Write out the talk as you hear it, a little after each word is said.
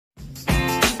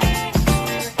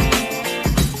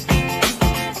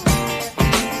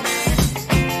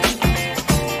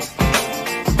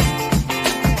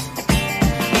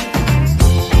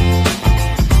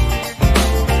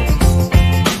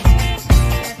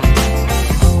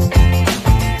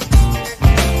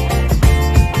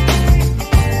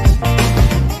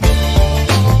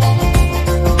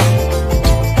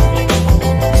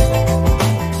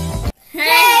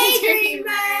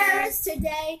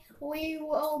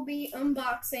will be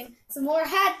unboxing some more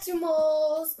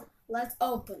Hatchimals. Let's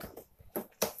open them.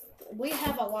 We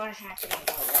have a lot of Hatchimals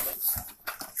already.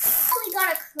 We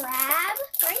got a crab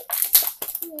right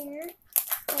here.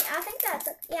 Wait, I think that's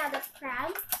that's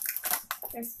crab.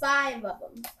 There's 5 of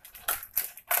them.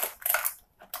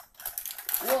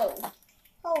 Whoa.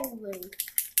 Holy.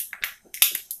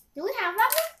 Do we have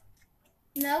that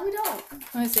one? No, we don't.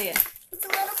 Let me see it. It's a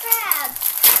little crab.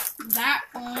 That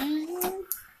one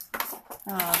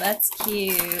Oh, that's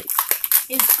cute.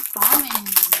 is common.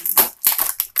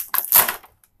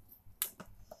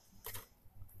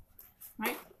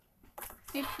 Right?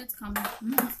 Yep, it's common.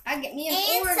 I get me an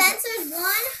And orange. since there's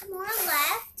one more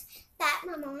left, that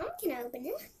my mom can open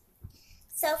it.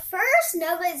 So first,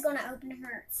 nobody's gonna open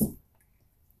hers.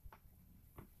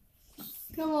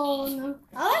 Come on.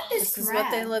 I like this This is crab.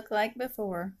 what they look like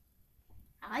before.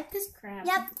 I like this crab.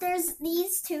 Yep, there's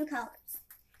these 2 colors.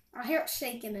 I hear it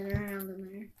shaking it around in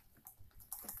there.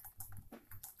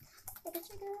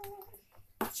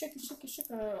 Shaka, shaka,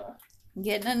 shaka.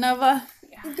 Getting it, Nova?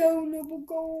 Go, Noble,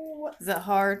 go. Is it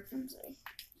hard? I'm sorry.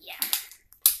 Yeah.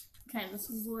 Okay, this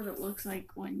is what it looks like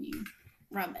when you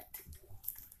rub it.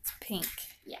 It's pink.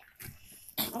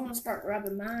 I want to start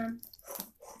rubbing mine.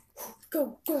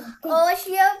 Go, go, go. Oh,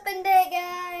 she opened it,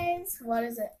 guys. What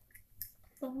is it?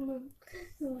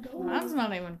 Mine's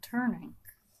not even turning.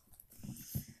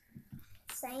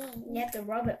 Same. You have to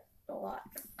rub it a lot.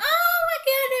 Oh, I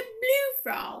got a blue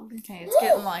frog. Okay, it's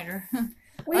getting lighter.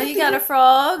 We Oh, have you to got a go-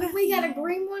 frog? We got a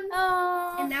green one.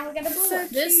 Oh, And now we got a blue so one.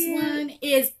 This cute. one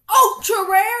is ultra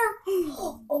rare.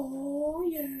 Oh,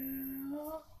 yeah.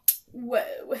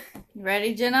 Whoa. You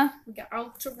ready, Jenna? We got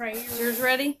ultra rare. Is yours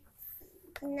ready?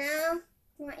 No,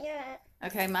 not yet.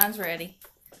 Okay, mine's ready.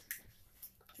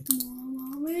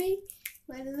 Mommy.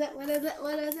 What is it? What is it?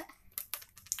 What is it?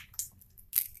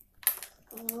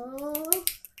 Oh.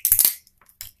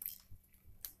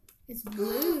 It's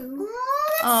blue.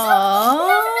 Oh, Oh,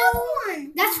 that's so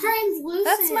cute. That's translucent.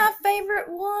 that's my favorite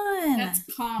one. That's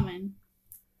common.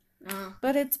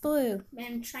 But it's blue.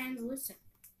 And translucent.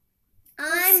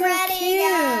 I'm So ready,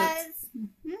 cute. guys.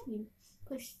 You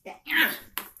push that. Yeah.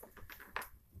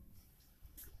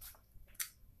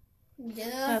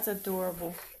 That's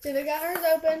adorable. So they got hers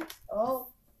open. Oh,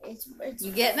 it's.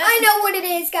 You getting it? I know what it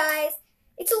is, guys.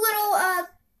 It's a little,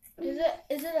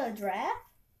 Is it a giraffe?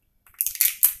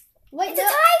 Wait, it's a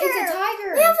tiger. It's a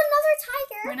tiger. We have another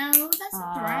tiger. No, that's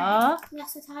a giraffe. Aw,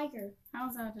 That's a tiger.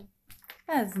 How's that?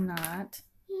 that's not.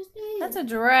 Yes, it is. That's a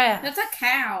giraffe. That's a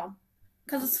cow.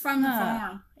 Because it's from the No.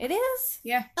 farm. It is?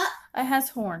 Yeah. It has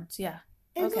horns, yeah.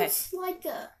 It Okay. looks like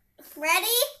a. Ready?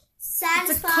 It's a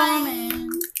Satisfying.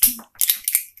 common.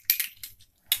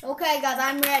 Okay, guys,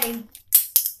 I'm ready.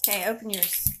 Okay, open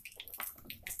yours.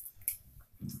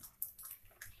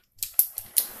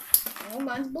 Oh,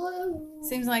 mine's blue.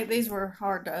 Seems like these were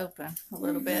hard to open a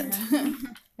little bit.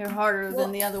 They're harder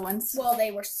than the other ones. Well,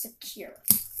 they were secure.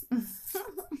 'Cause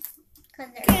they're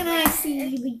Can I red.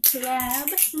 see the crab?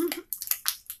 This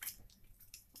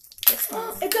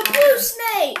one. It's a blue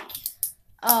snake.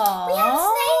 We have a Aww.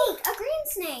 snake. A green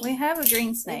snake. We have a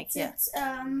green snake, It's, yeah.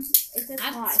 It's its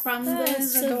That's life. from That the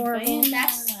is adorable.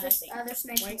 savannah. That's the other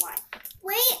snake's life.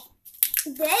 Wait.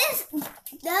 The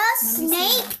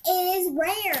snake is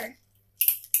rare.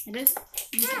 It is.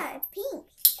 Yeah, it's pink.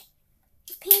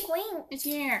 Pink wing. It's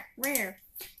rare.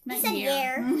 You Not said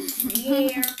year.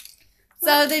 Yeah.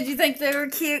 So, did you think they were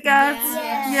cute, guys?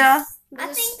 Yes. Yeah. I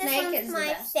The think this snake one's is the my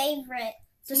best. favorite.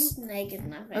 The snake is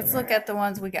my favorite. Let's look at the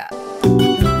ones we got.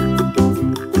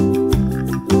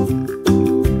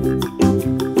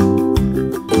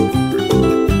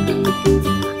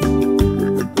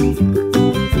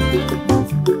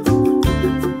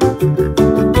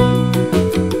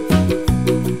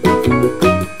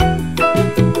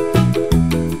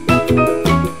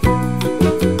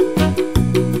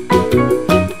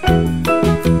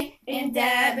 And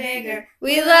that bigger.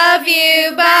 We love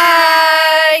you. Bye.